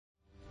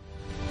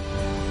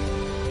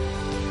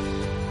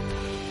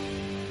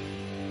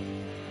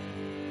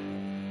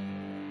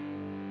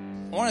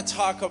I want to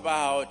talk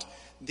about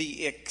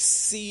the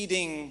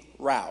exceeding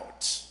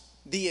route.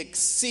 The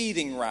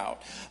exceeding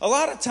route. A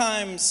lot of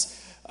times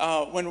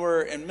when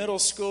we're in middle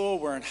school,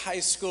 we're in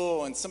high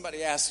school, and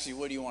somebody asks you,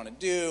 what do you want to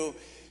do?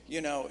 You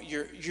know,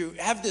 you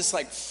have this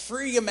like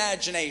free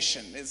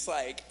imagination. It's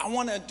like, I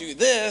want to do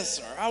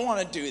this or I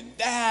want to do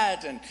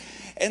that.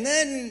 And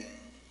then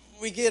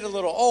we get a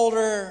little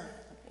older,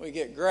 we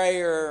get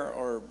grayer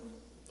or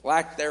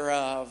lack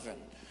thereof,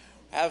 and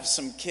have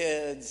some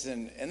kids.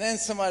 And then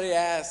somebody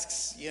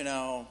asks, you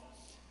know,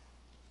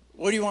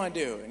 what do you want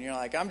to do? And you're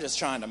like, I'm just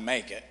trying to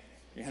make it,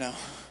 you know.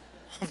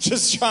 I'm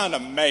just trying to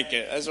make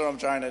it. That's what I'm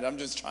trying to do. I'm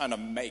just trying to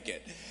make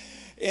it.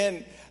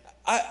 And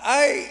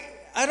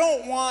I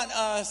don't want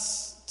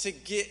us to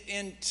get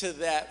into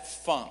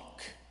that funk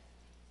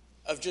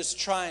of just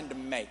trying to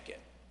make it.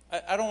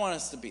 I don't want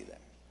us to be there.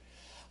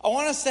 I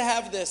want us to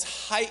have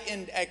this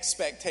heightened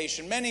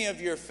expectation. Many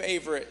of your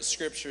favorite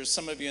scriptures,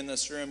 some of you in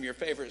this room, your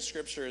favorite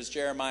scripture is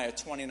Jeremiah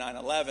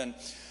 29:11,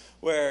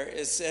 where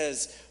it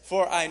says,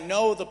 "For I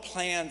know the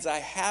plans I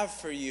have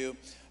for you,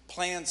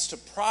 plans to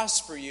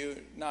prosper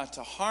you, not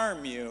to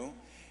harm you,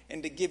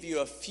 and to give you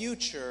a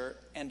future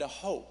and a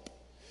hope."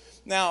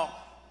 Now,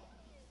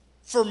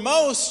 for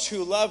most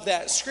who love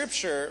that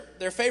scripture,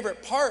 their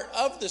favorite part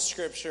of the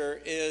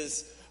scripture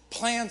is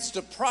plans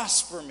to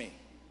prosper me.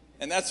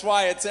 And that's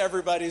why it's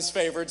everybody's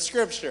favorite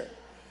scripture.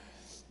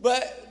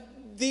 But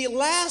the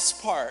last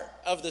part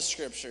of the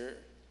scripture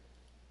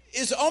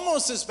is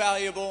almost as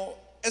valuable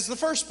as the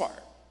first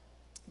part.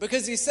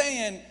 Because he's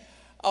saying,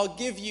 I'll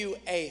give you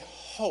a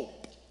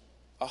hope.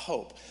 A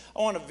hope.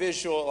 I want to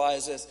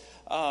visualize this.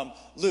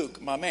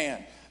 Luke, my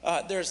man,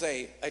 there's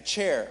a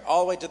chair all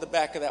the way to the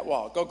back of that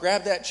wall. Go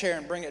grab that chair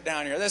and bring it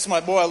down here. That's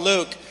my boy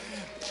Luke.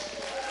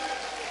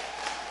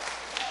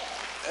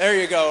 There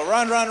you go.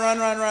 Run. There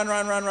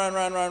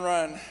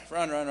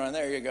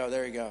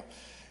you go.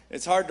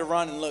 It's hard to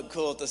run and look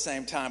cool at the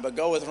same time, but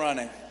go with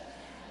running.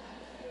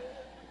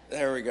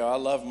 There we go. I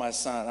love my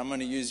son. I'm going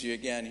to use you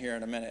again here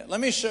in a minute.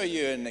 Let me show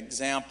you an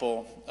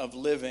example of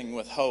living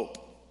with hope.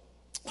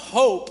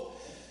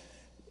 Hope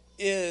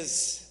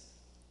is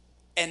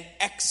an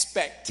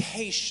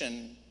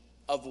expectation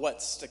of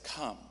what's to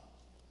come.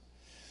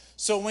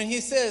 So when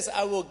he says,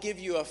 I will give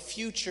you a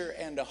future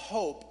and a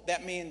hope,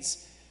 that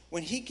means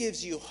when he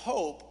gives you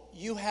hope,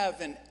 you have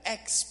an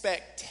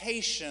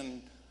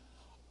expectation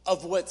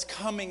of what's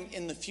coming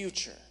in the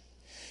future.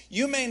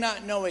 You may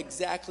not know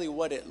exactly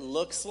what it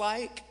looks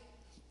like.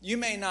 You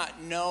may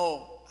not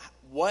know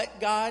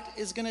what God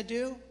is going to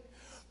do,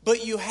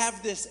 but you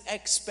have this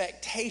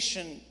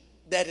expectation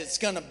that it's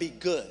going to be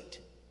good.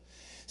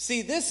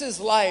 See, this is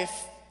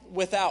life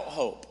without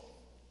hope.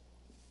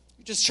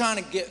 You're just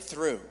trying to get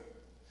through.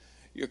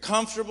 You're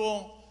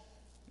comfortable.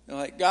 You're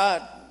like,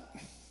 God,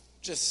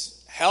 just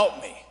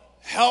help me.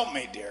 Help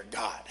me, dear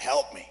God.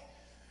 Help me.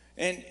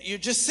 And you're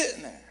just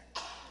sitting there.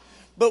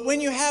 But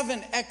when you have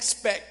an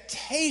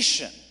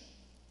expectation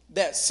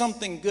that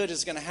something good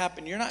is going to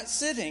happen, you're not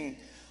sitting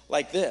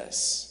like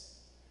this.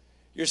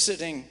 You're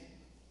sitting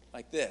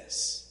like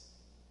this.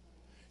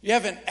 You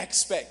have an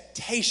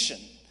expectation.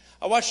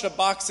 I watched a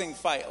boxing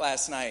fight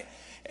last night,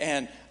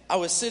 and I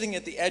was sitting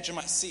at the edge of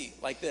my seat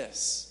like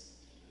this.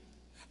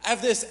 I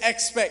have this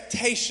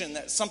expectation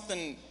that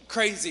something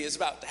crazy is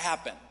about to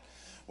happen.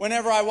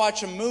 Whenever I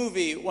watch a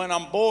movie, when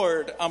I'm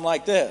bored, I'm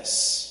like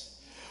this.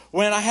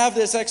 When I have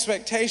this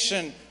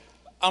expectation,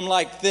 I'm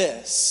like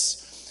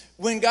this.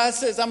 When God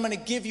says, I'm going to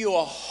give you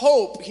a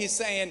hope, he's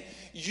saying,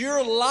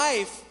 your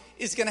life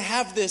is going to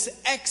have this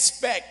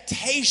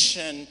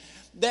expectation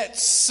that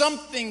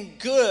something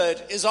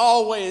good is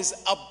always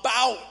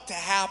about to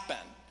happen.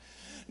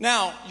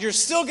 Now, you're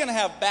still going to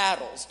have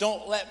battles.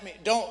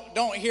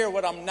 Don't hear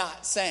what I'm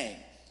not saying.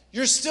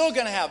 You're still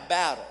going to have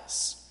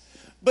battles.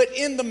 But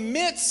in the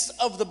midst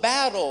of the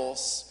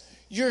battles,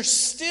 you're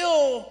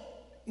still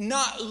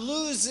not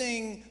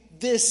losing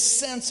this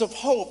sense of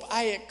hope.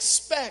 I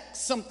expect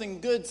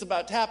something good's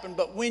about to happen.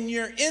 But when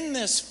you're in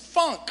this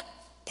funk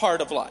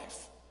part of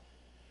life,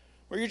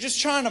 where you're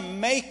just trying to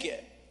make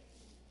it,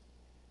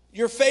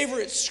 your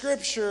favorite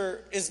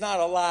scripture is not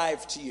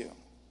alive to you.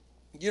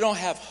 You don't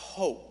have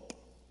hope.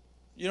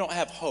 You don't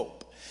have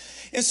hope.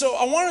 And so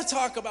I want to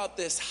talk about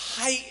this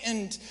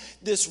heightened,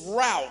 this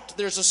route.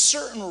 There's a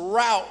certain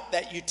route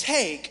that you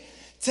take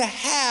to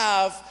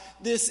have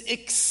this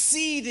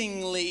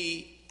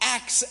exceedingly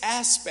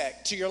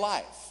aspect to your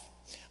life.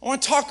 I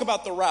want to talk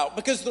about the route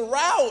because the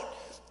route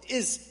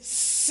is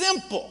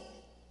simple.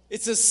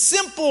 It's a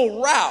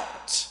simple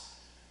route,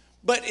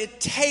 but it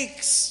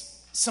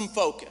takes some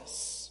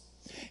focus.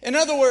 In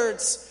other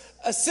words,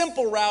 a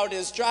simple route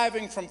is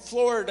driving from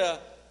Florida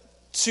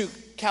to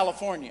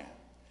California.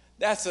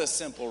 That's a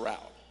simple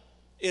route.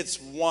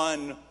 It's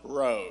one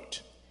road.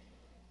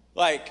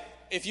 Like,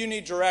 if you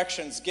need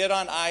directions, get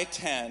on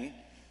I-10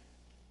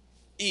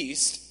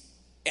 east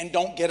and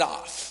don't get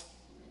off.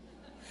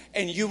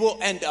 And you will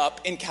end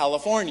up in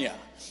California.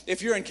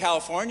 If you're in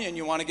California and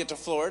you want to get to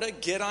Florida,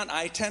 get on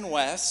I-10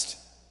 west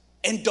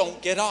and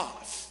don't get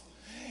off.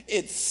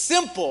 It's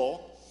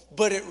simple,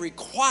 but it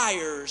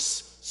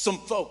requires some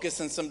focus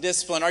and some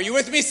discipline. Are you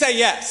with me? Say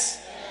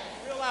yes.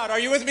 Yes. Real loud. Are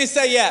you with me?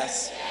 Say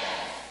yes.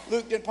 Yes.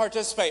 Luke didn't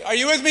participate. Are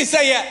you with me?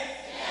 Say yes.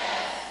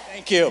 Yes.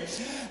 Thank you.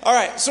 All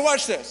right, so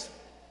watch this.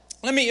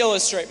 Let me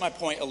illustrate my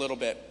point a little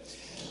bit.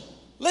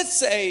 Let's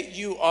say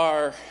you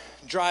are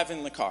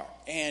driving the car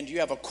and you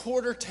have a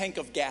quarter tank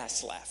of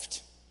gas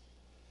left.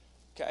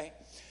 Okay?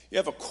 You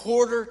have a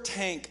quarter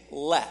tank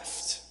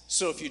left.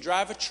 So if you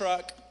drive a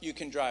truck, you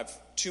can drive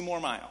 2 more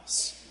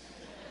miles.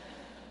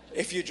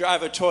 If you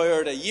drive a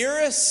Toyota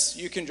Yaris,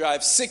 you can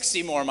drive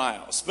 60 more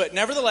miles. But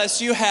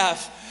nevertheless, you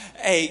have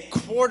a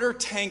quarter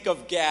tank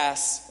of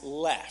gas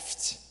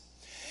left.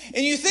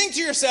 And you think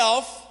to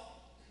yourself,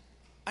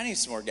 I need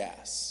some more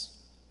gas.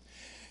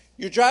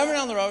 You're driving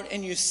down the road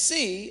and you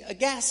see a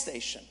gas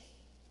station.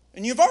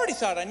 And you've already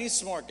thought, I need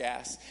some more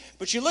gas.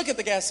 But you look at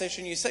the gas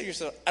station and you say to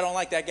yourself, I don't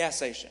like that gas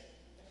station.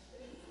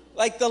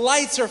 Like the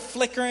lights are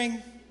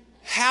flickering.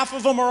 Half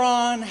of them are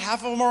on,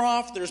 half of them are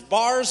off. There's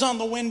bars on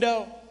the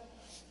window.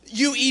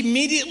 You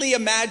immediately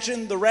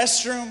imagine the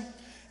restroom.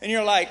 And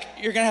you're like,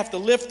 you're going to have to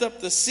lift up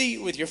the seat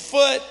with your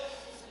foot.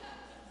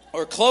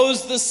 Or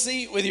close the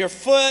seat with your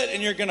foot.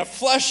 And you're going to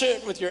flush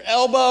it with your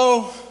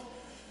elbow.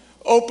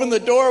 Open the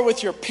door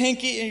with your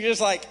pinky, and you're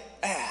just like,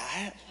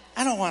 I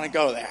don't want to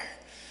go there.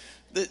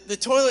 The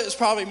toilet is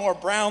probably more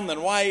brown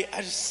than white.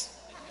 I just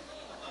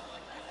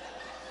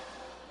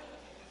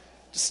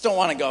don't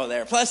want to go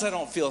there. Plus, I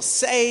don't feel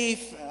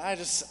safe. I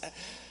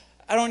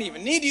don't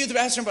even need to use the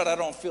bathroom, but I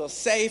don't feel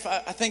safe. I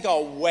think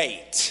I'll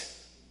wait.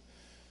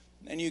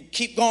 And you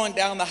keep going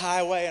down the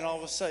highway, and all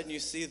of a sudden you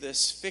see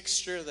this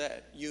fixture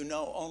that you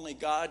know only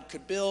God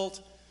could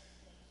build.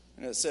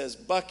 And it says,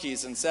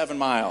 Buc-ee's in 7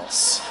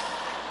 miles.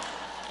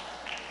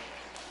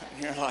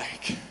 And you're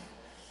like,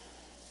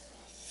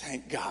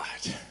 thank God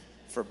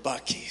for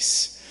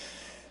Buc-ee's.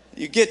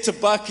 You get to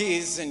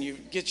Buc-ee's and you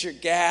get your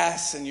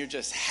gas and you're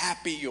just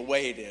happy you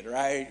waited,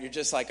 right? You're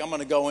just like, I'm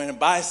going to go in and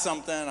buy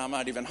something. I'm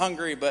not even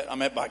hungry, but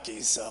I'm at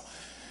Buc-ee's, so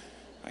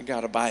I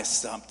got to buy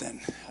something.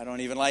 I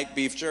don't even like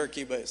beef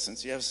jerky, but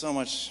since you have so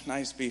much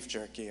nice beef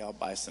jerky, I'll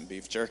buy some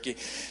beef jerky.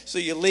 So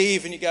you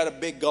leave and you got a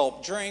big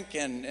gulp drink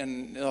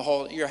and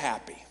you're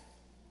happy.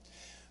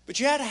 But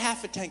you had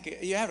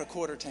a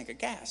quarter tank of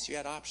gas. You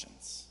had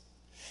options.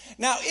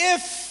 Now,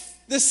 if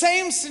the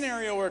same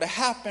scenario were to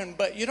happen,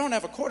 but you don't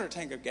have a quarter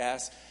tank of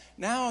gas,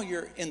 now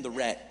you're in the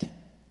red.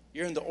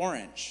 You're in the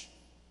orange.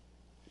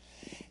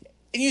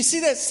 And you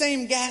see that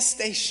same gas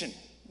station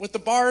with the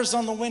bars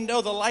on the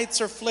window, the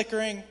lights are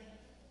flickering.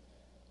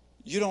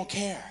 You don't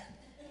care.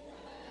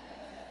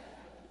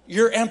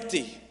 You're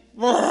empty.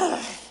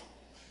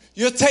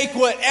 You'll take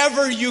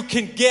whatever you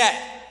can get.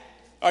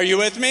 Are you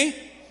with me?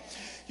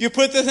 You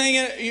put the thing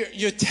in,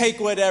 you take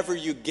whatever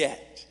you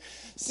get.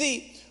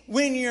 See,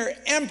 when you're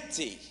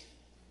empty,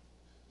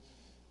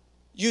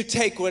 you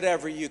take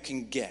whatever you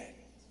can get.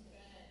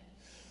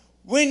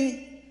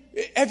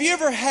 Have you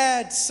ever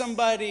had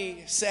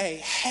somebody say,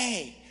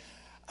 hey,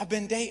 I've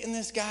been dating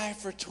this guy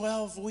for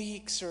 12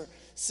 weeks or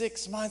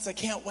 6 months. I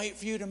can't wait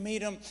for you to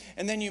meet him.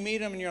 And then you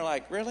meet him and you're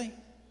like, really?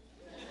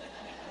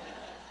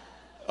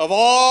 Of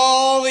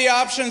all the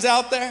options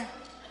out there,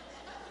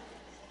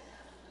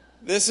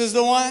 this is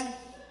the one?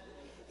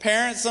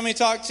 Parents, let me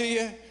talk to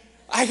you.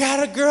 I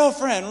got a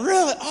girlfriend.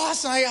 Really?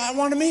 Awesome. I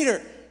want to meet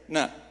her.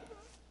 No.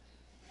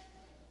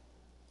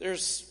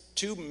 There's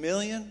 2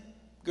 million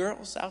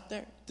girls out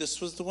there.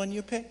 This was the one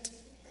you picked.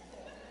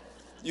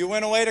 You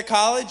went away to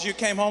college. You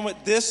came home with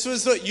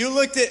you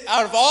looked at,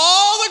 out of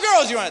all the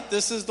girls you went,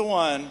 this is the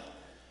one.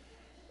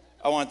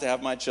 I want to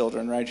have my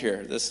children right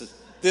here. This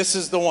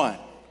is the one.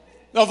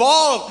 Of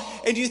all,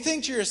 and you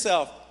think to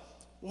yourself,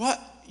 what?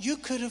 You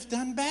could have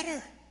done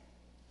better.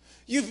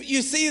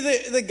 You see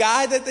the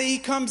guy that he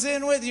comes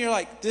in with, and you're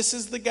like, this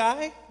is the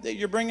guy that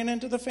you're bringing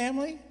into the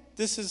family?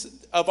 This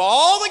is, of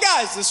all the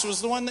guys, this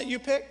was the one that you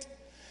picked?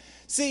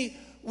 See,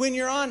 when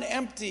you're on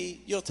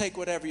empty, you'll take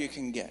whatever you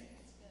can get.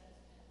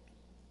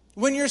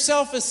 When your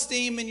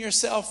self-esteem and your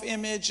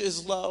self-image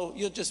is low,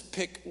 you'll just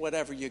pick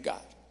whatever you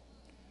got.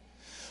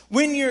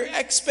 When your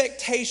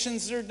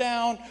expectations are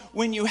down,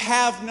 when you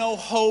have no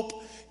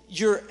hope,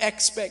 your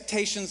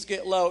expectations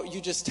get low, you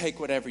just take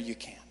whatever you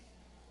can.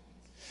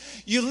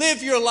 You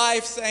live your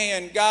life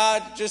saying,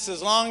 God, just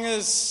as long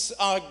as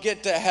I'll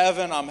get to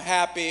heaven, I'm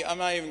happy. I'm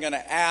not even going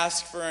to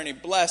ask for any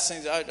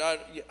blessings.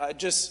 I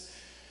just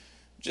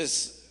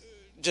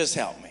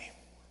help me.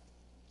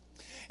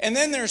 And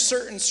then there are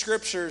certain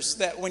scriptures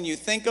that when you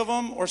think of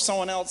them or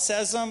someone else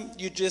says them,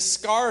 you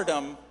discard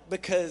them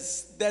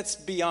because that's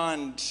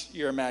beyond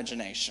your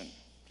imagination.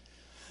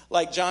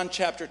 Like John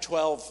chapter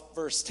 12,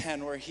 verse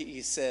 10, where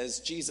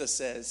Jesus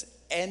says,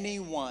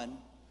 anyone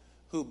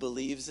who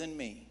believes in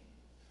me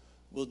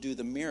will do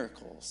the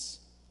miracles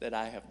that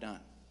I have done.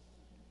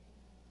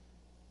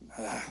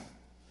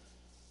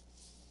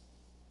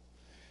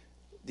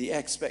 The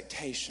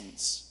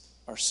expectations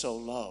are so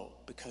low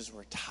because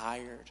we're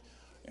tired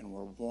and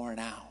we're worn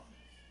out.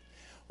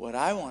 What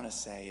I want to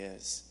say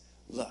is,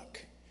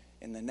 look,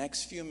 in the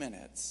next few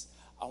minutes,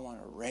 I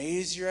want to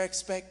raise your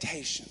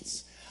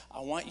expectations.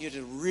 I want you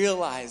to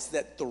realize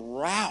that the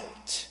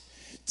route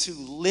to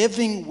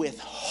living with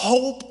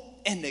hope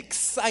and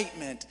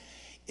excitement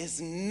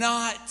is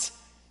not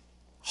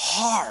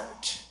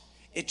hard.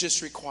 It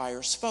just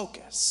requires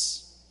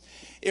focus.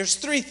 There's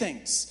 3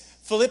 things.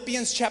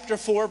 Philippians chapter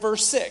 4,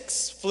 verse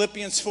 6.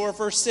 Philippians 4,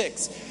 verse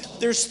 6.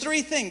 There's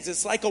 3 things.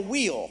 It's like a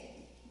wheel.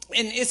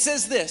 And it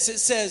says this.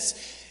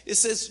 It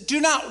says,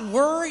 do not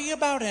worry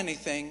about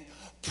anything.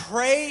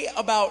 Pray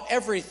about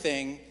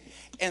everything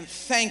and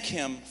thank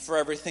him for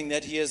everything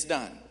that he has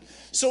done.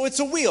 So it's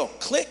a wheel.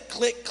 Click,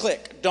 click,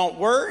 click. Don't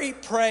worry,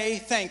 pray,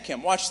 thank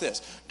him. Watch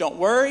this. Don't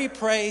worry,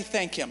 pray,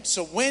 thank him.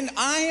 So when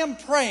I am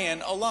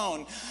praying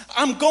alone,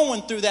 I'm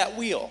going through that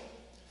wheel.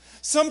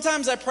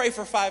 Sometimes I pray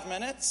for 5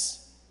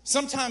 minutes.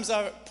 Sometimes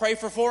I pray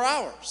for 4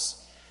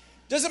 hours.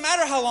 Doesn't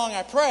matter how long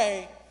I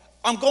pray,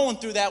 I'm going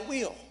through that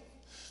wheel.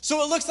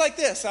 So it looks like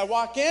this. I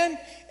walk in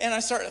and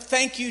I start,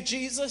 thank you,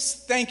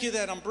 Jesus. Thank you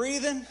that I'm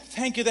breathing.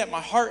 Thank you that my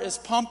heart is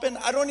pumping.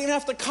 I don't even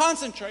have to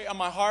concentrate on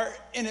my heart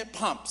and it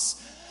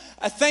pumps.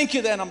 I thank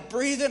you that I'm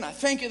breathing. I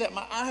thank you that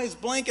my eyes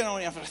blink and I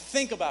don't even have to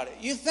think about it.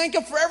 You think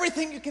of for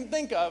everything you can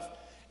think of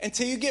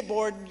until you get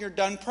bored and you're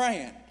done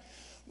praying.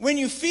 When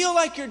you feel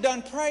like you're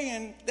done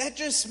praying, that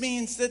just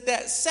means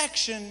that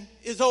section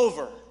is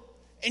over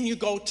and you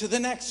go to the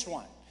next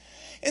one.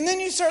 And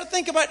then you start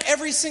thinking about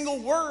every single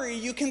worry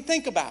you can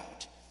think about.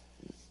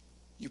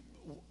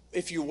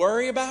 If you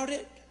worry about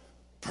it,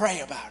 pray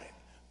about it.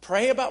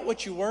 Pray about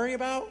what you worry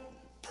about.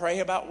 Pray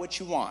about what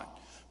you want.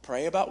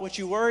 Pray about what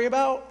you worry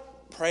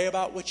about. Pray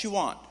about what you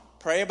want.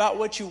 Pray about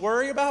what you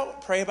worry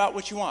about. Pray about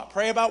what you want.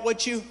 Pray about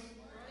what you...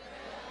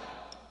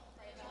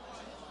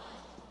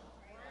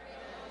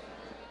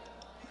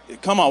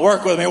 Come on,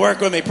 work with me,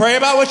 work with me. Pray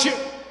about what you...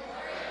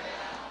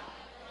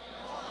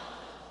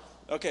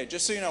 Okay,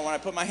 just so you know, when I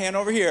put my hand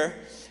over here,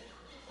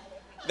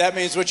 that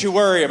means what you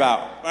worry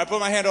about. When I put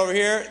my hand over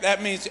here,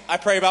 that means I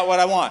pray about what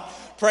I want.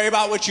 Pray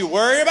about what you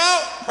worry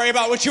about. Pray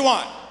about what you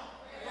want.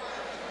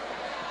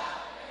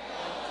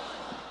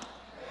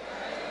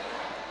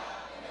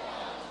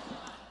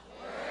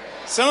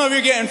 Some of you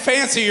are getting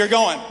fancy. You're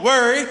going,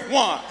 worry,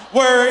 want,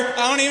 worry.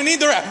 I don't even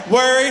need the rest.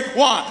 Worry,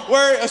 want,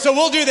 worry. So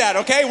we'll do that,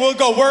 okay? We'll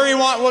go worry,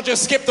 want. We'll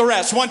just skip the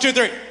rest. 1, 2,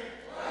 3.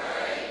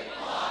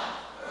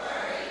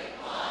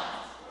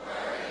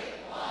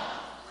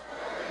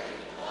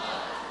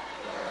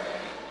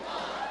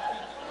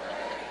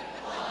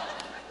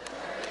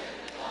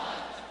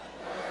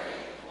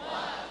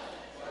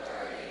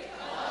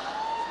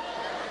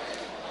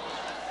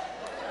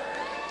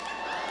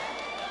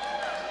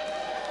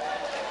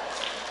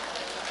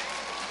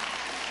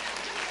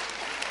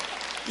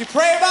 You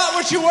pray about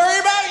what you worry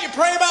about, you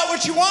pray about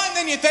what you want, and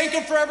then you thank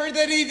him for everything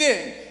that he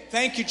did.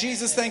 Thank you,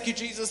 Jesus, thank you,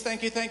 Jesus,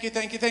 thank you, thank you,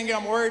 thank you, thank you.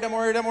 I'm worried, I'm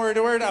worried, I'm worried,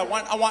 I'm worried. I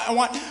want.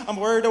 I'm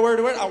worried, I'm worried,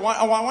 I'm worried.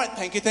 I want.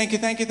 Thank you, thank you,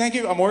 thank you, thank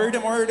you. I'm worried,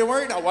 I'm worried, I'm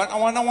worried. I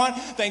want.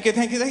 Thank you,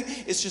 thank you, thank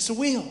you. It's just a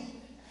wheel.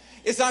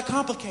 It's not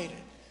complicated.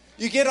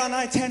 You get on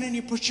I-10 and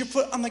you put your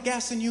foot on the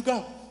gas and you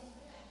go.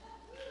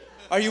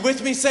 Are you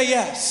with me? Say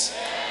yes.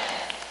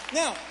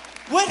 Now,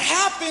 what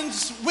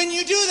happens when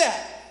you do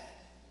that?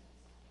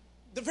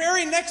 The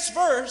very next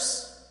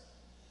verse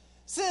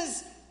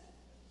says,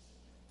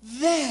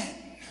 then,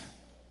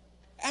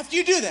 after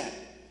you do that,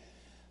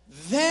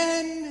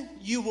 then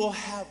you will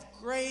have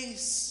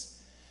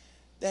grace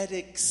that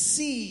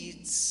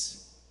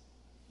exceeds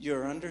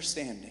your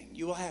understanding.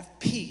 You will have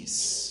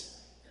peace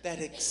that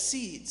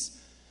exceeds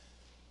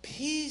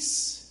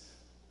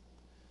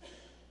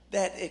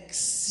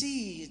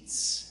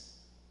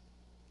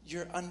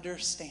your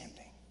understanding.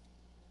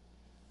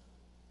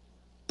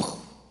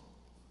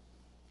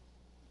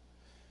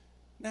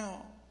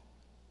 Now,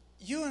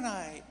 you and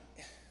I,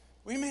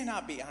 we may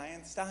not be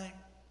Einstein,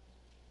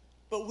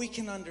 but we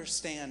can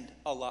understand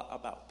a lot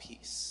about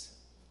peace.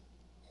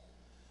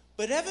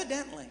 But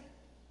evidently,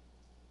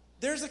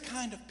 there's a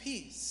kind of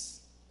peace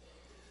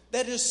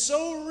that is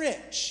so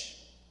rich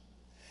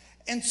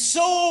and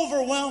so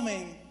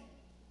overwhelming,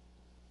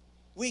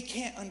 we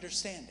can't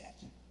understand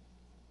it.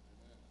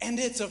 And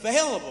it's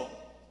available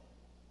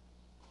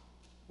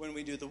when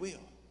we do the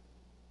wheel.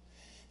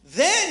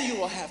 Then you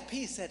will have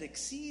peace that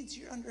exceeds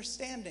your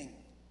understanding.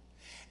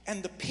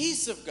 And the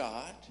peace of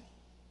God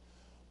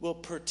will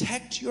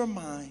protect your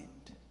mind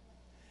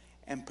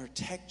and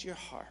protect your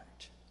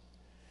heart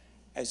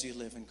as you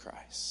live in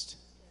Christ.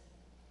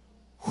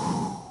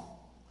 Whew.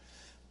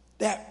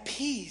 That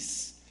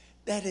peace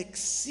that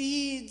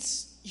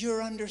exceeds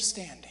your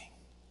understanding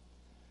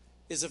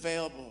is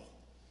available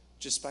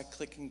just by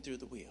clicking through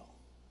the wheel.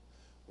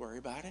 Worry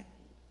about it,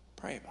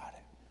 pray about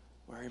it.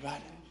 Worry about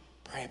it,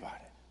 pray about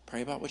it.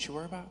 Pray about what you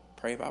worry about.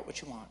 Pray about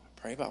what you want.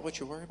 Pray about what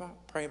you worry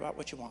about. Pray about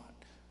what you want.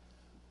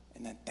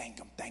 And then thank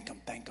him, thank him,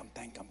 thank him,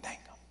 thank him, thank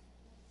him.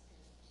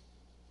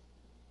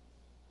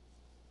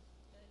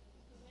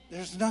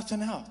 There's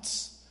nothing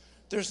else.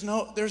 There's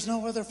no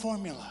other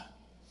formula.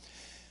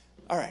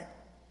 All right.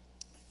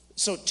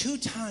 So 2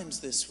 times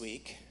this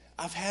week,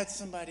 I've had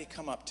somebody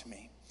come up to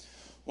me.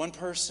 One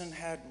person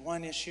had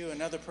one issue,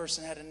 another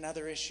person had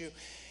another issue.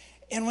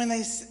 And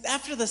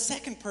after the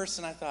second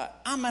person, I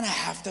thought, I'm going to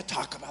have to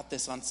talk about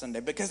this on Sunday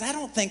because I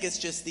don't think it's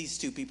just these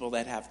two people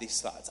that have these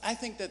thoughts. I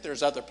think that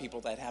there's other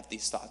people that have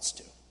these thoughts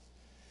too.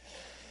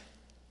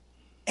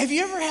 Have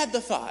you ever had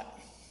the thought,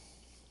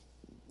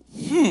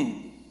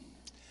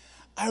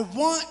 I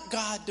want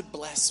God to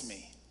bless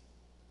me,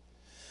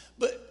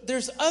 but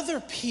there's other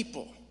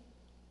people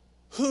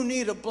who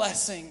need a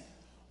blessing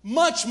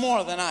much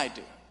more than I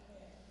do.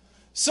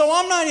 So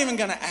I'm not even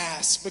going to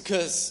ask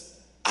because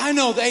I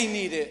know they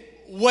need it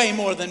way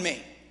more than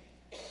me.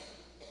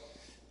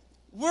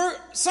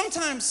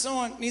 Sometimes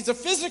someone needs a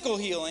physical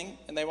healing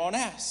and they won't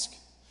ask.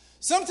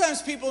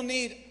 Sometimes people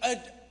need a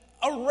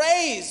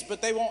raise,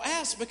 but they won't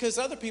ask because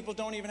other people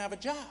don't even have a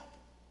job.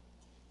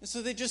 And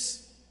so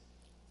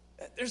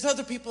there's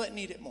other people that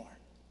need it more.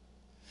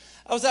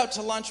 I was out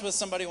to lunch with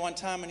somebody one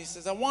time and he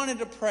says, I wanted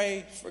to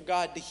pray for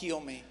God to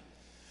heal me.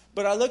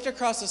 But I looked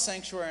across the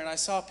sanctuary and I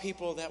saw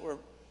people that were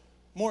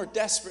more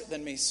desperate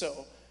than me.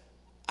 So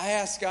I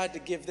asked God to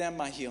give them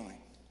my healing.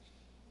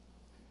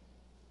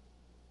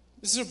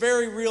 This is a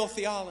very real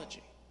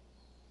theology.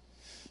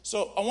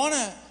 So I want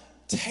to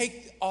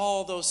take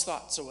all those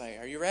thoughts away.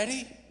 Are you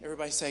ready?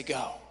 Everybody say go.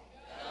 Go.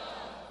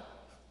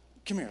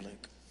 Come here,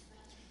 Luke.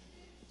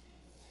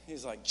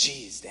 He's like,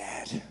 geez,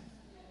 Dad.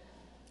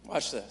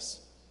 Watch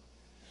this.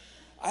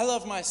 I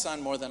love my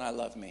son more than I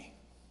love me.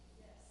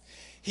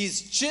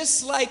 He's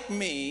just like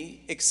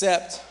me,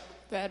 except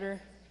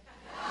better.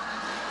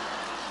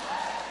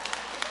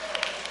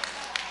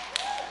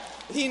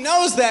 He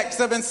knows that because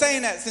I've been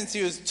saying that since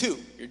he was 2.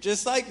 You're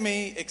just like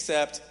me,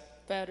 except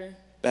better.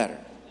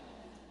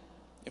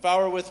 If I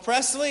were with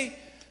Presley,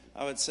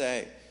 I would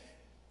say,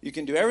 you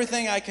can do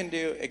everything I can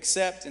do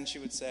except, and she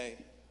would say,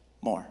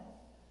 more.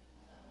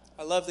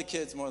 I love the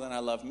kids more than I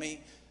love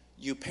me.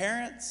 You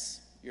parents,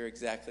 you're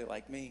exactly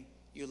like me.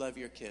 You love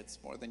your kids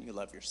more than you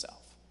love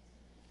yourself.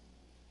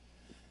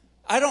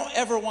 I don't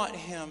ever want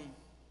him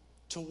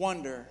to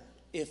wonder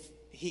if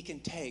he can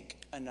take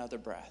another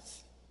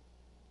breath.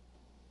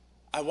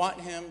 I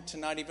want him to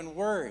not even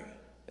worry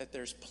that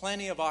there's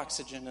plenty of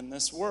oxygen in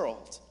this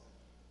world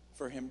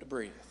for him to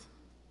breathe.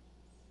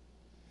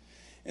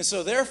 And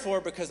so therefore,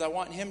 because I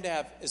want him to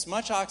have as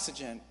much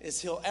oxygen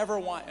as he'll ever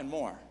want and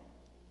more,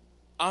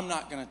 I'm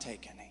not going to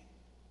take any.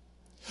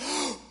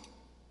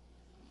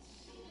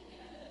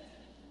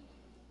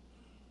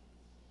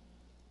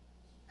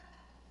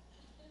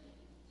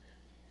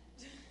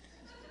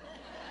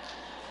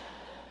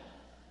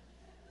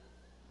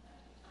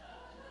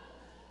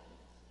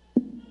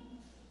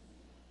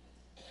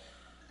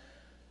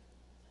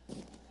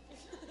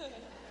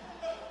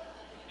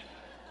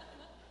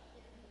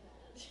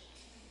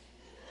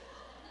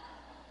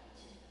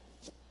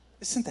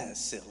 Isn't that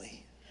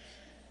silly?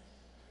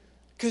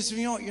 Because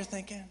you know what you're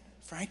thinking?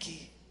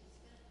 Frankie,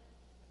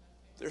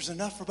 there's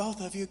enough for both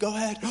of you. Go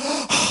ahead.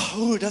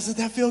 Oh, doesn't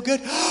that feel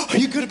good?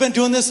 You could have been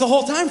doing this the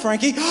whole time,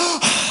 Frankie.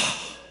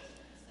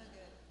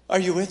 Are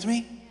you with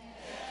me?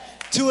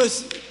 To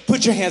us,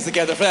 put your hands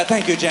together for that.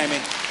 Thank you, Jamie.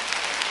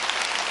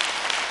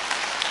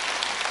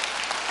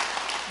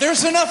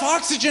 There's enough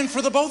oxygen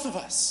for the both of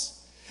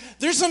us.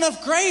 There's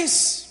enough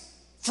grace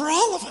for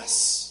all of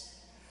us.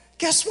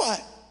 Guess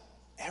what?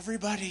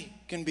 Everybody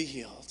can be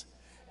healed.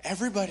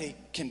 Everybody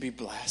can be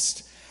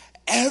blessed.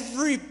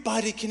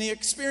 Everybody can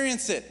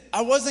experience it.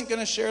 I wasn't going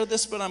to share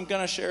this, but I'm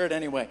going to share it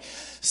anyway.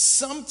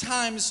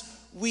 Sometimes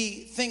we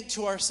think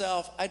to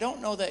ourselves, I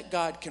don't know that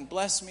God can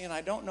bless me, and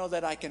I don't know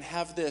that I can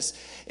have this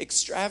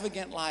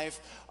extravagant life.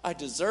 I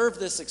deserve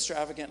this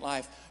extravagant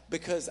life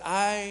because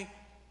I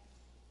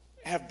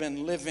have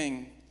been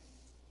living.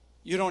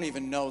 You don't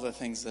even know the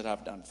things that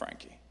I've done,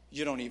 Frankie.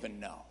 You don't even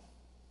know.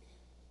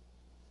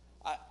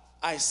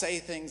 I say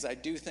things, I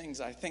do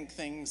things, I think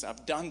things,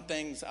 I've done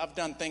things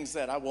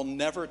that I will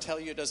never tell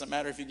you. It doesn't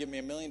matter if you give me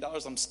 $1 million,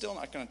 I'm still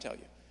not going to tell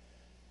you.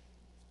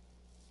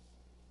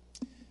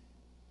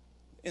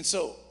 And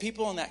so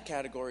people in that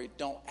category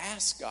don't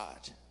ask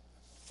God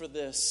for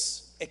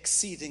this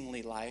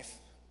exceedingly life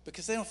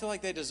because they don't feel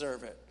like they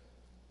deserve it.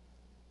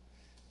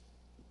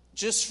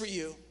 Just for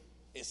you.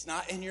 It's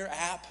not in your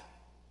app.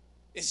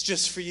 It's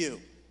just for you.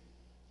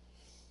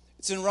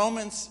 It's in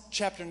Romans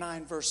chapter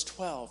 9, verse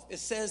 12. It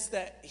says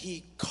that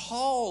he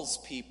calls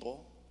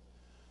people,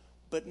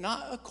 but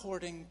not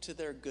according to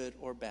their good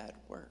or bad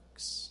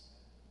works.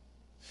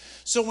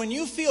 So when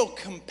you feel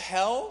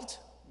compelled,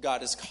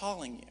 God is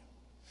calling you.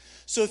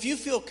 So if you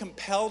feel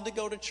compelled to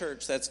go to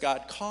church, that's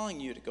God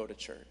calling you to go to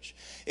church.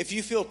 If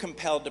you feel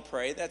compelled to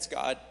pray, that's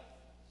God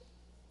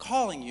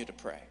calling you to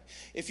pray.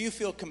 If you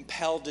feel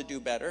compelled to do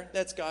better,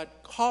 that's God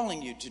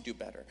calling you to do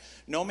better.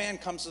 No man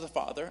comes to the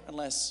Father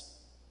unless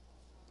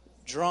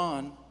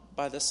drawn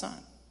by the Son.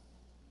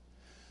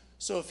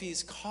 So if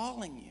he's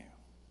calling you,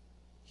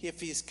 if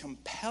he's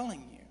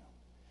compelling you,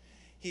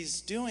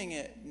 he's doing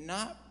it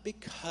not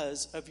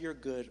because of your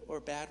good or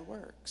bad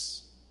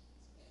works.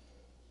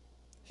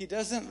 He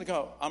doesn't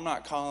go, I'm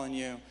not calling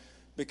you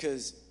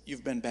because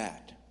you've been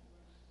bad.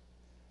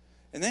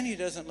 And then he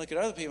doesn't look at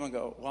other people and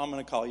go, well, I'm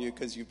going to call you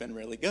because you've been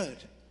really good.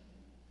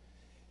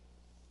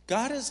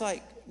 God is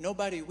like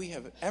nobody we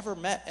have ever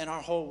met in our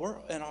whole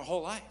world, in our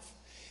whole life.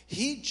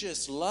 He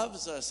just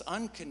loves us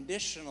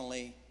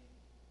unconditionally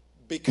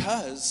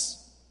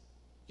because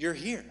you're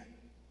here.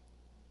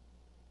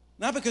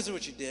 Not because of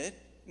what you did,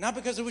 not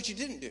because of what you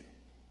didn't do.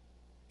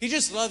 He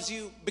just loves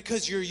you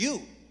because you're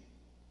you.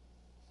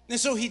 And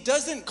so he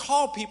doesn't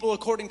call people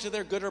according to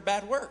their good or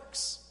bad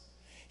works.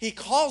 He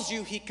calls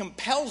you, he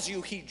compels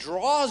you, he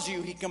draws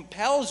you, he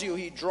compels you,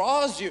 he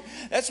draws you.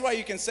 That's why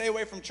you can stay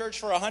away from church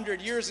for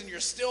 100 years and you're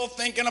still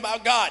thinking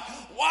about God.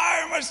 Why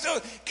am I still?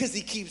 Because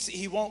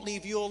he won't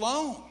leave you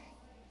alone.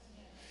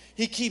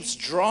 He keeps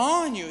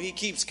drawing you, he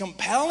keeps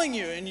compelling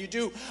you, and you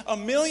do a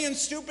million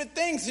stupid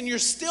things and you're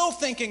still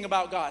thinking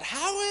about God.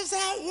 How does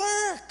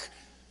that work?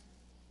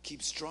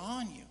 Keeps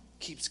drawing you,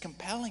 keeps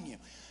compelling you,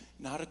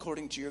 not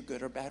according to your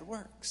good or bad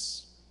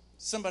works.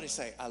 Somebody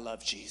say, I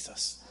love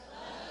Jesus.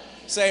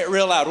 Say it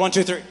real loud. 1,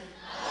 2, 3. I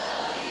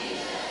love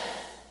Jesus.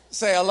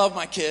 Say, I love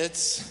my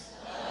kids.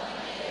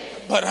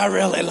 But I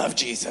really love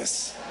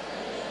Jesus.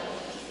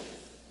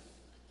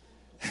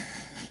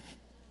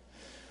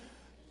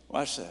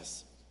 Watch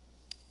this.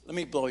 Let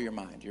me blow your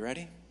mind. You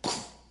ready?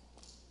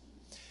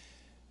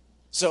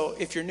 So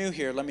if you're new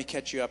here, let me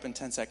catch you up in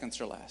 10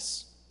 seconds or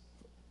less.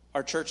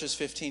 Our church is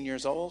 15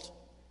 years old.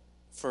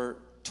 For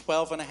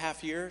 12 and a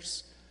half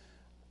years,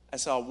 I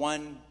saw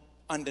one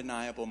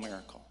undeniable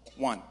miracle.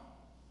 One.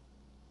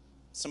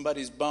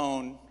 Somebody's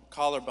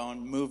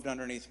collarbone, moved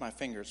underneath my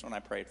fingers when I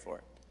prayed for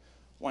it.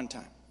 One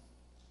time.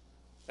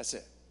 That's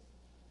it.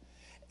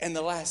 In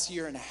the last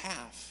year and a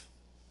half,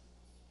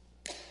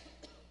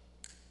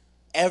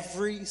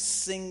 every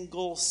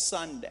single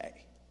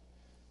Sunday,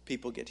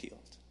 people get healed.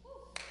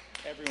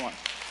 Everyone.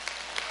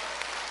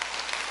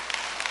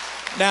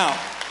 Now,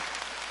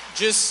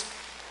 just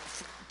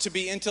to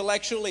be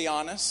intellectually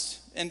honest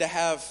and to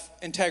have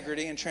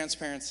integrity and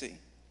transparency,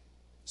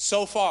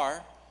 so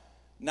far,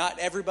 not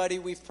everybody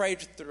we've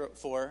prayed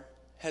for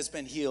has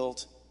been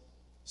healed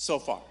so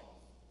far.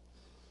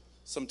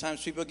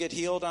 Sometimes people get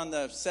healed on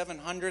the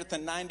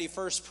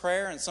 791st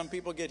prayer, and some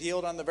people get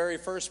healed on the very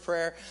first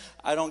prayer.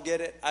 I don't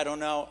get it. I don't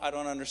know. I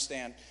don't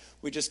understand.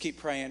 We just keep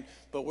praying,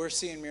 but we're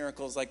seeing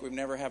miracles like we've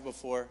never had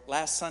before.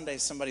 Last Sunday,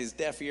 somebody's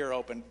deaf ear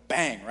opened.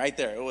 Bang, right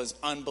there. It was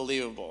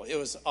unbelievable. It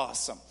was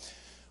awesome.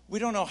 We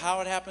don't know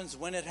how it happens,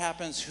 when it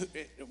happens.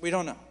 We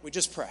don't know. We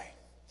just pray.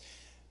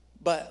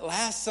 But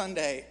last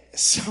Sunday,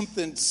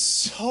 something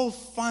so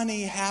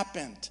funny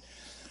happened.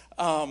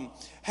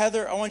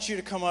 Heather, I want you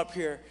to come up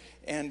here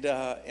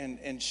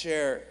and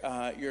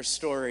share your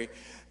story.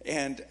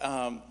 And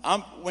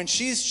when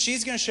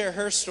she's going to share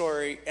her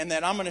story, and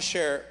then I'm going to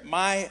share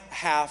my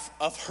half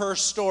of her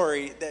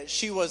story that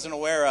she wasn't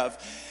aware of.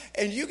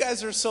 And you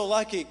guys are so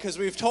lucky because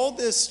we've told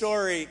this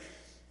story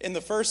in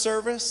the first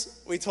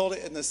service, we told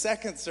it in the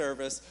second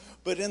service,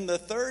 but in the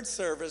third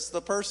service,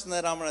 the person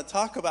that I'm going to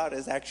talk about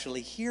is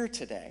actually here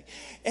today.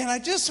 And I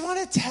just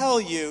want to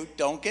tell you,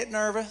 don't get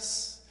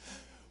nervous.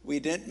 We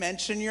didn't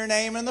mention your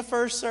name in the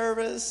first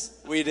service.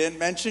 We didn't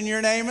mention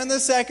your name in the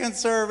second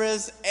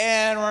service.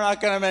 And we're not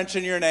going to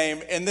mention your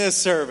name in this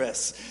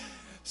service.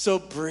 So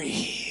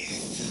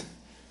breathe.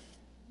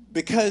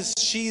 Because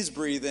she's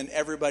breathing,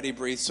 everybody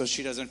breathes so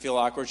she doesn't feel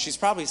awkward. She's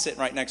probably sitting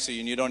right next to you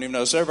and you don't even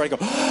know. So everybody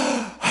go,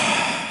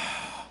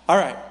 all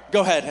right,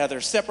 go ahead,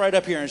 Heather. Step right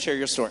up here and share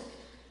your story.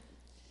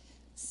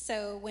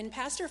 So when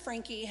Pastor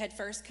Frankie had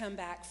first come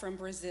back from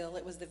Brazil,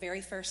 it was the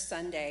very first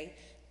Sunday,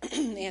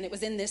 and it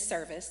was in this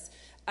service.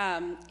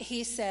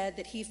 He said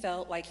that he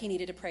felt like he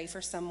needed to pray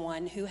for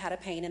someone who had a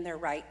pain in their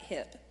right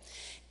hip.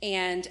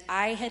 And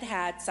I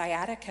had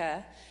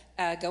sciatica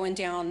going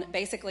down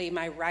basically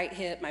my right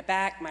hip, my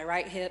back, my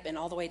right hip, and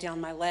all the way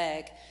down my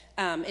leg.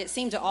 It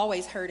seemed to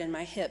always hurt in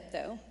my hip,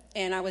 though.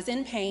 And I was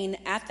in pain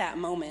at that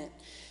moment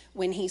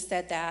when he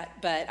said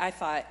that, but I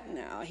thought,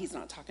 no, he's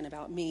not talking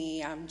about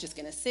me. I'm just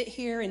going to sit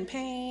here in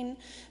pain.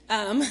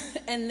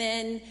 And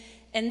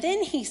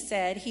then he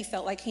said he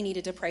felt like he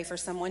needed to pray for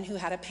someone who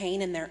had a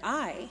pain in their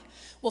eye.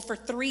 Well, for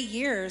 3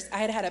 years, I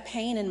had a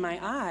pain in my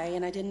eye,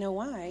 and I didn't know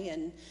why.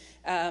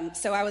 And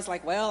so I was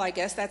like, well, I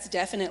guess that's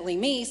definitely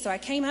me. So I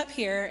came up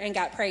here and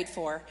got prayed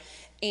for.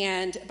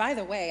 And by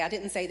the way, I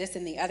didn't say this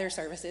in the other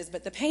services,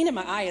 but the pain in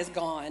my eye is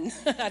gone.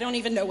 I don't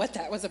even know what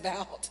that was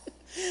about.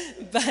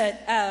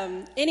 But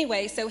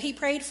anyway, so he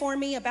prayed for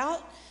me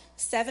about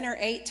 7 or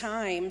 8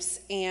 times,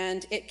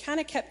 and it kind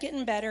of kept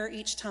getting better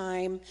each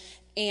time.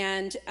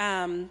 And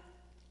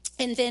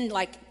then,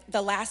 like,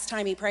 the last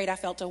time he prayed, I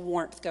felt a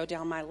warmth go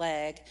down my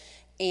leg.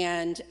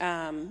 And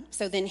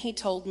so then he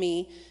told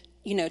me,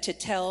 to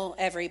tell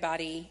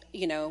everybody,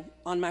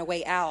 on my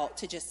way out,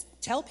 to just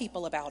tell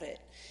people about it.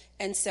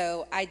 And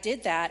so I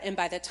did that, and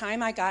by the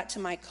time I got to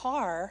my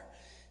car,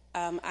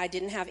 I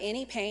didn't have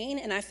any pain,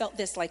 and I felt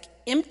this, like,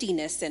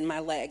 emptiness in my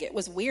leg. It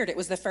was weird. It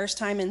was the first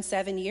time in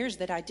 7 years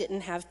that I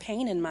didn't have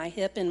pain in my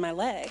hip and my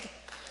leg.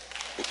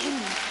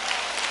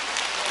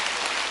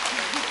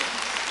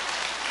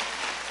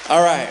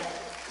 All right,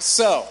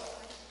 so,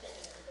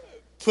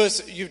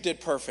 Puss, you did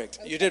perfect.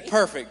 Okay. You did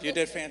perfect. You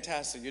did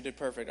fantastic. You did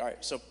perfect. All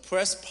right, so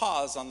press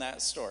pause on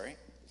that story.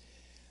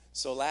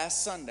 So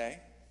last Sunday,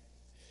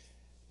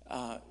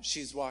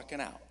 she's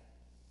walking out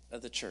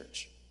of the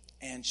church,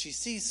 and she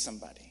sees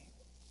somebody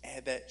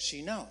that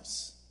she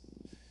knows.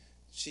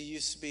 She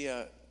used to be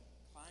a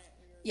client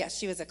here? Yes,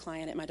 she was a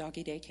client at my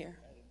doggy daycare.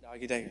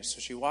 Doggy daycare. So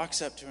she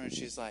walks up to her, and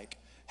she's like,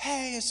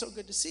 hey, it's so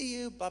good to see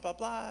you, blah, blah,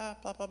 blah,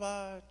 blah, blah,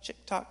 blah,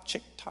 chick talk,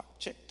 chick talk,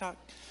 chick talk.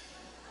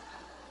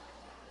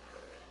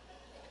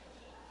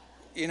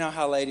 You know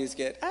how ladies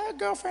get,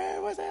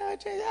 girlfriend, what's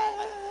that?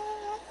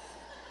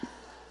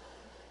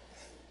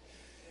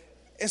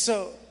 And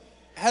so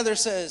Heather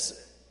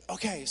says,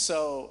 okay,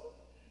 so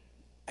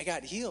I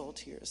got healed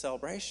here at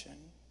Celebration.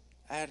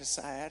 I had a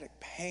sciatic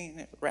pain.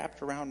 It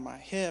wrapped around my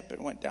hip. It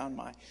went down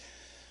my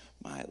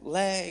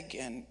leg,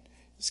 and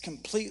it's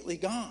completely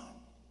gone.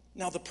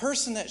 Now, the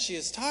person that she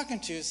is talking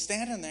to is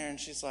standing there, and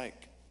she's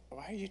like,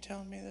 why are you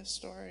telling me this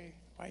story?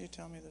 Why are you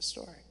telling me this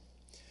story?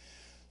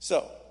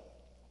 So,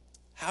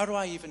 how do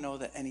I even know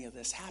that any of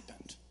this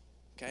happened?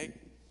 Okay?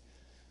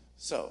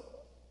 So,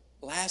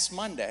 last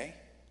Monday,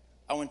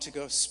 I went to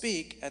go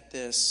speak at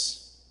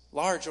this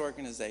large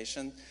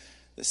organization.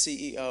 The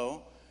CEO,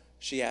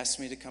 she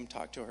asked me to come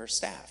talk to her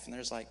staff, and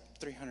there's like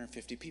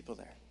 350 people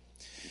there.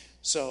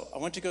 So, I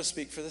went to go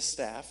speak for the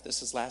staff.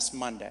 This is last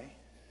Monday.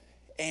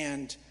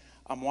 And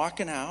I'm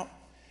walking out.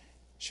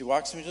 She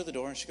walks me to the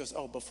door, and she goes,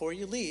 oh, before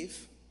you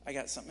leave, I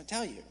got something to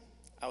tell you.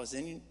 I was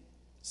in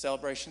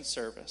celebration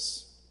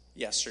service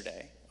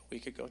yesterday, a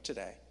week ago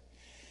today,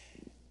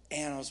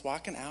 and I was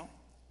walking out,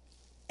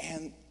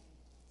 and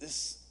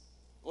this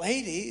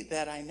lady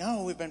that I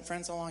know, we've been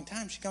friends a long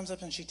time, she comes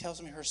up and she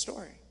tells me her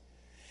story.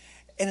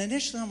 And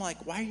initially I'm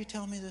like, why are you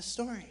telling me this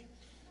story?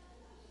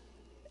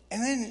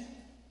 And then,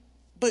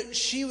 but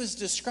she was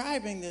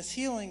describing this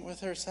healing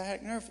with her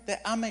sciatic nerve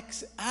that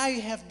I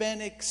have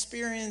been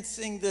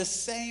experiencing the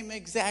same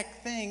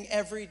exact thing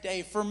every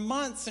day for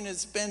months, and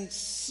it's been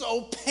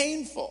so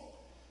painful.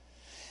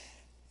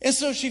 And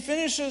so she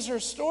finishes her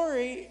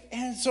story,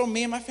 and so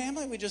me and my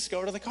family, we just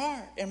go to the car.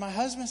 And my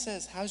husband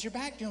says, how's your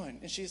back doing?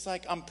 And she's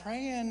like, I'm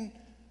praying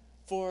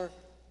for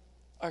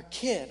our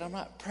kid. I'm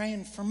not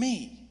praying for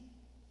me.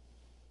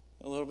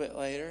 A little bit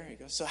later, he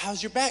goes, so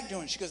how's your back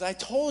doing? She goes, I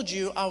told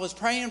you I was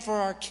praying for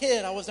our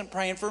kid. I wasn't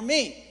praying for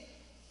me.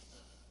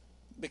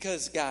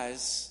 Because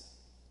guys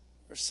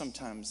are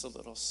sometimes a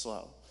little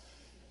slow.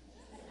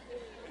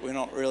 We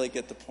don't really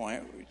get the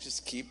point. We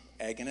just keep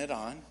egging it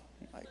on.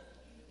 Like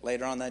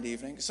later on that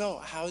evening,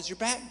 so how's your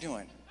back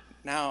doing?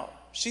 Now,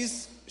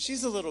 she's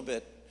a little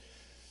bit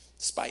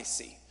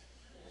spicy.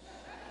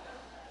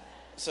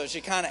 So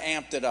she kind of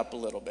amped it up a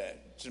little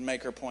bit to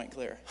make her point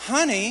clear.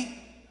 Honey,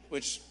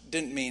 which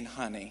didn't mean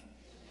honey.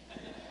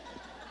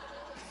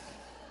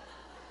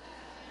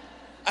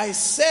 I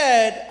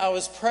said I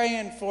was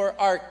praying for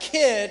our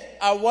kid.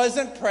 I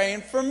wasn't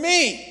praying for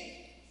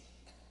me.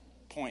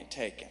 Point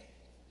taken.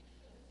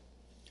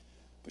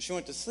 But she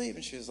went to sleep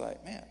and she was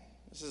like, man,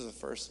 this is the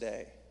first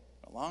day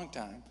in a long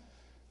time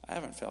I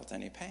haven't felt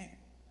any pain.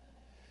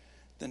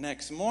 The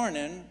next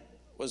morning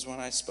was when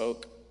I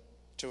spoke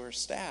to her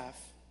staff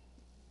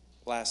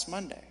last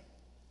Monday.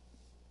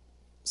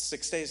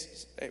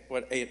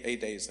 8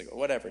 days ago,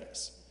 whatever it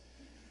is.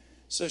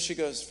 So she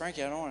goes,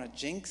 Frankie, I don't want to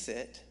jinx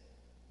it,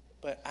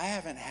 but I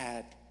haven't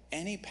had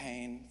any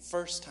pain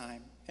first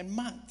time in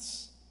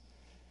months.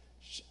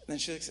 Then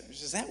she looks at me,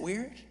 is that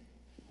weird?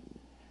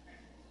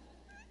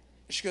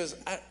 She goes,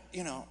 I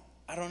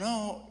don't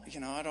know,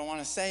 I don't want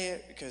to say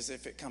it because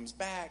if it comes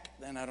back,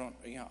 then I don't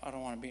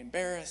want to be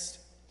embarrassed.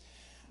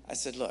 I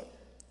said, look,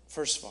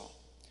 first of all,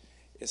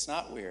 it's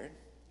not weird.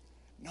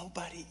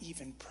 Nobody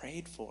even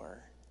prayed for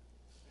her.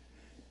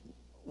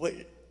 What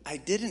I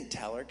didn't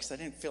tell her, because I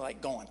didn't feel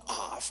like going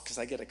off, because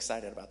I get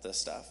excited about this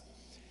stuff.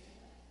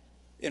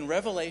 In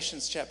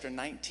Revelations chapter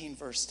 19,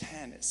 verse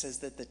 10, it says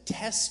that the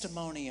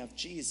testimony of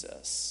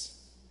Jesus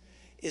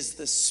is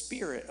the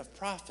spirit of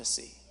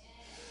prophecy.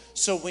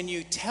 So when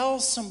you tell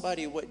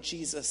somebody what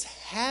Jesus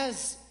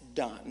has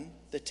done,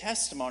 the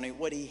testimony,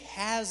 what he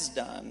has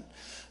done,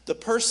 the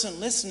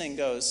person listening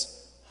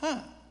goes,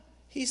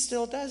 he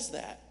still does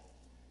that.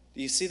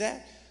 Do you see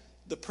that?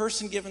 The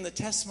person giving the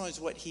testimony is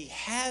what he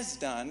has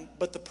done,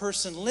 but the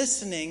person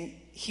listening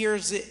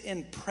hears it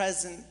in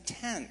present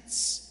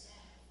tense.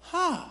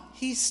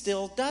 He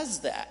still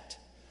does that.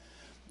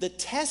 The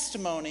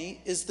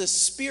testimony is the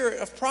spirit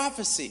of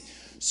prophecy.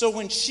 So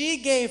when she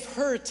gave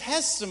her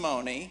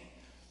testimony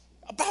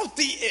about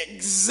the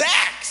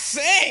exact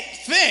same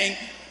thing,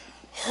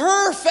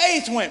 her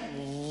faith went.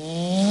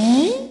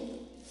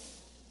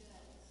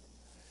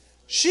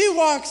 She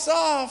walks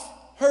off,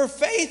 her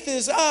faith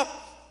is up.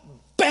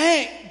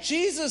 Bang!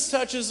 Jesus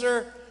touches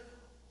her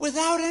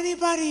without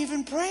anybody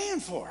even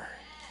praying for her.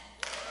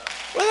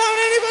 Without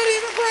anybody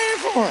even praying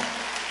for her.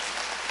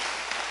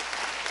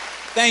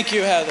 Thank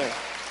you, Heather.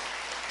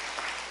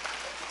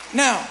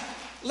 Now,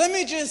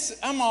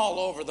 I'm all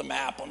over the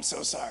map. I'm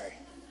so sorry.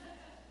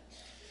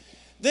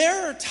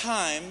 There are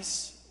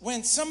times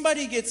when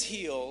somebody gets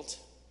healed,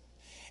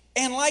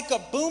 and like a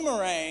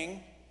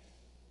boomerang,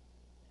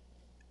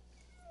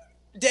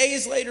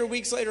 days later,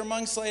 weeks later,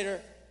 months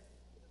later,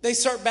 they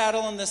start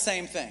battling the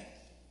same thing.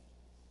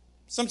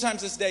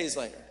 Sometimes it's days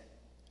later.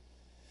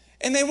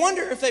 And they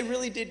wonder if they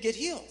really did get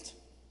healed.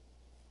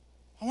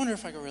 I wonder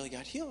if I really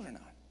got healed or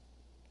not.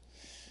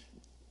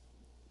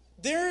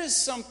 There is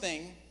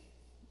something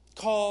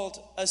called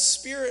a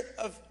spirit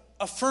of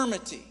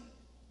affirmity.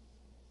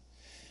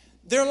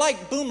 They're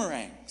like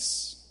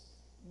boomerangs.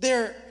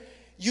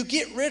 You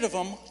get rid of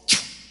them,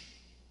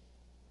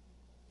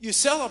 you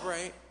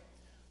celebrate,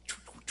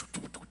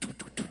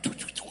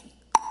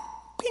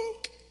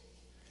 pink.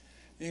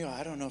 You go,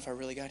 I don't know if I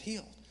really got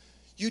healed.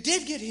 You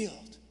did get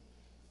healed.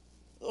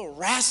 The little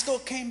rascal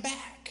came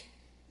back.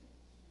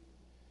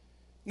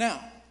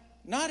 Now,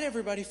 not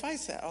everybody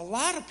fights that. A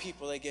lot of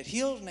people, they get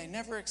healed and they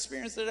never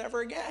experience it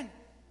ever again.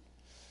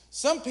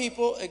 Some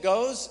people, it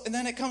goes and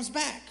then it comes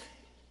back.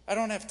 I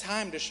don't have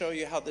time to show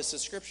you how this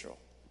is scriptural.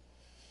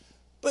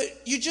 But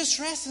you just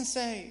rest and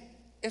say,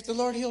 if the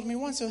Lord healed me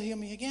once, he'll heal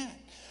me again.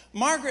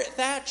 Margaret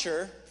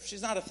Thatcher,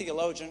 she's not a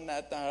theologian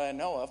that I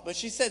know of, but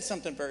she said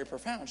something very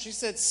profound. She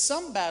said,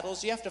 some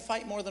battles you have to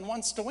fight more than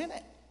once to win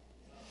it.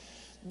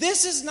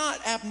 This is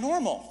not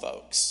abnormal,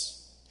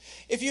 folks.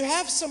 If you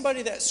have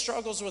somebody that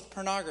struggles with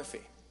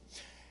pornography,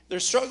 they're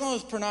struggling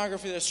with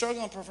pornography,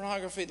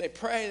 they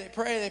pray,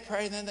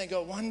 and then they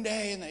go one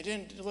day and they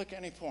didn't look at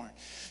any porn.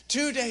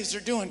 2 days,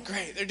 they're doing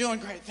great,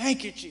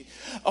 thank you, Jesus.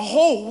 A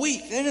whole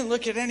week, they didn't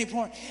look at any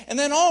porn. And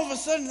then all of a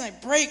sudden they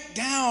break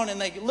down and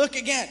they look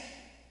again.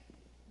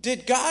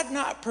 Did God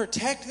not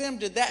protect them?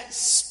 Did that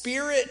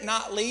spirit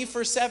not leave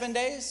for 7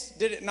 days?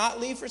 Did it not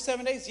leave for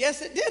 7 days?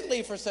 Yes, it did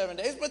leave for 7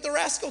 days, but the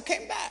rascal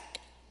came back.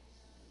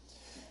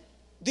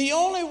 The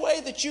only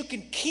way that you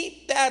can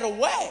keep that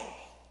away,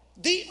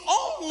 the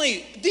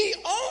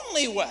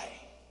only way.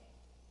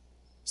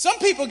 Some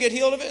people get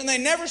healed of it and they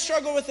never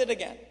struggle with it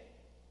again.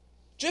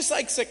 Just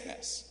like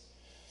sickness.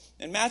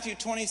 In Matthew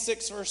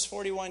 26, verse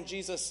 41,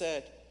 Jesus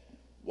said,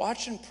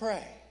 watch and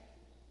pray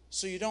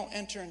so you don't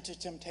enter into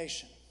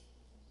temptation.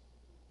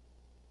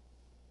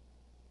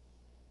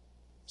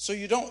 So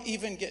you don't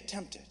even get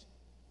tempted.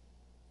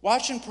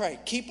 Watch and pray.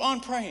 Keep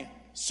on praying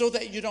so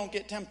that you don't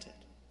get tempted.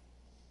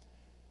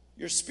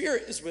 Your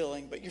spirit is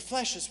willing, but your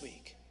flesh is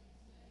weak.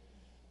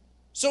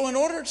 So in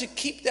order to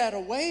keep that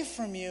away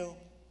from you,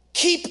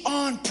 keep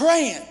on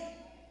praying.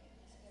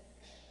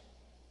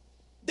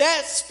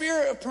 That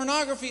spirit of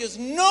pornography is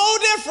no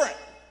different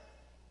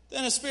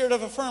than a spirit of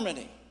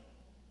affirmity.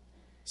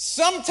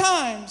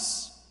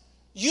 Sometimes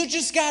you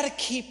just got to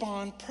keep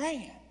on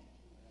praying.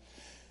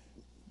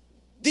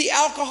 The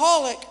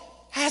alcoholic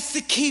has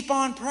to keep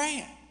on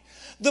praying.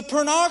 The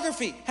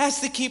pornography has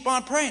to keep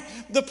on praying.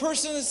 The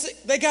person is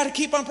sick, they got to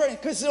keep on praying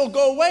because it'll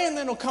go away and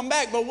then it'll come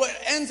back. But what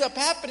ends up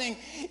happening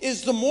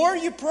is the more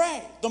you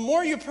pray,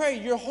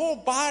 your whole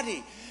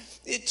body,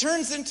 it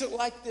turns into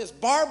like this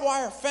barbed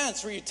wire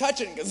fence where you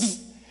touch it and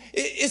goes.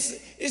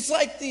 It's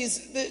like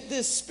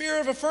this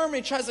spirit of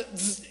affirmity tries to,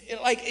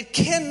 it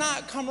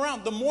cannot come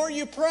around. The more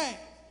you pray.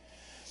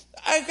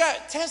 I've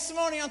got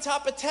testimony on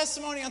top of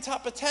testimony on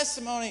top of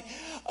testimony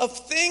of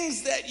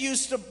things that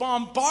used to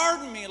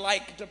bombard me,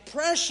 like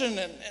depression.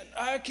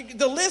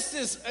 The list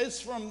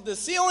is from the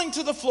ceiling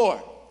to the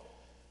floor.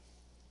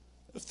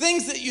 Of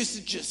things that used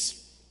to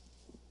just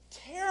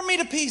tear me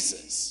to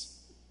pieces.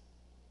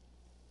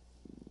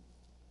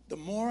 The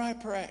more I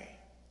pray,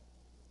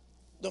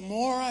 the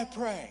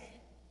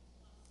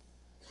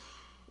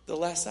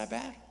less I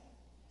battle.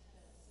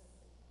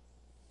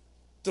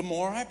 The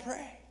more I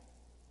pray,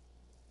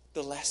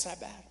 the less I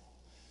battle.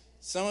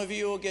 Some of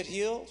you will get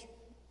healed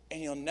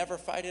and you'll never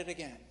fight it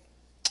again.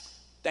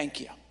 Thank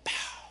you.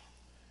 Pow.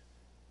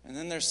 And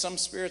then there's some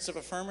spirits of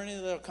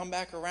affirmity that'll come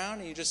back around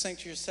and you just think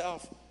to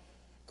yourself,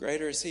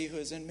 greater is he who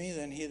is in me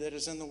than he that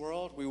is in the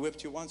world. We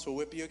whipped you once, we'll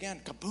whip you again.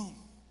 Kaboom.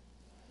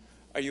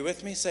 Are you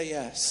with me? Say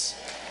yes.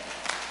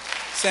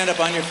 Stand up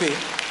on your feet.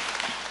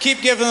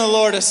 Keep giving the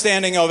Lord a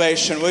standing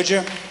ovation, would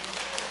you?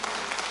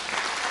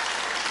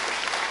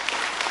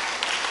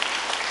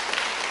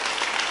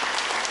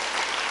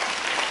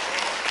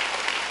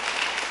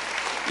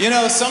 You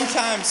know,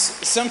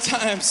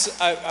 sometimes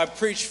I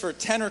preach for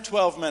 10 or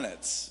 12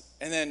 minutes,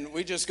 and then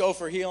we just go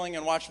for healing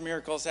and watch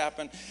miracles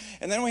happen.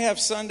 And then we have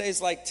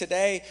Sundays like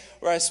today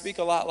where I speak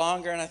a lot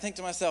longer, and I think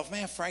to myself,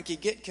 man, Frankie,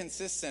 get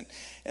consistent.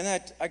 And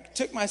I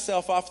took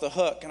myself off the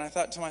hook, and I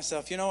thought to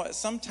myself, you know what?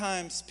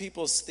 Sometimes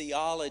people's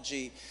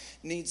theology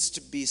needs to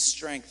be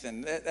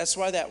strengthened. That's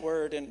why that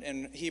word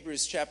in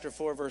Hebrews chapter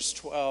 4, verse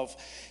 12,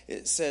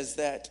 it says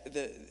that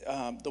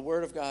the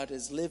word of God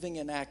is living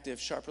and active,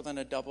 sharper than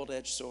a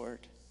double-edged sword.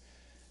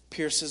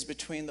 Pierces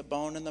between the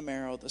bone and the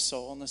marrow, the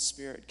soul and the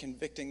spirit,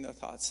 convicting the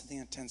thoughts and the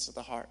intents of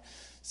the heart.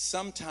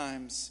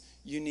 Sometimes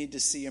you need to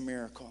see a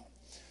miracle.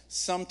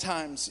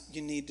 Sometimes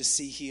you need to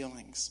see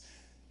healings.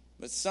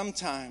 But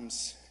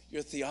sometimes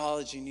your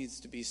theology needs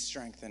to be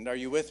strengthened. Are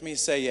you with me?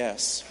 Say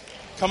yes.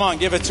 Come on,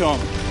 give it to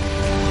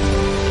him.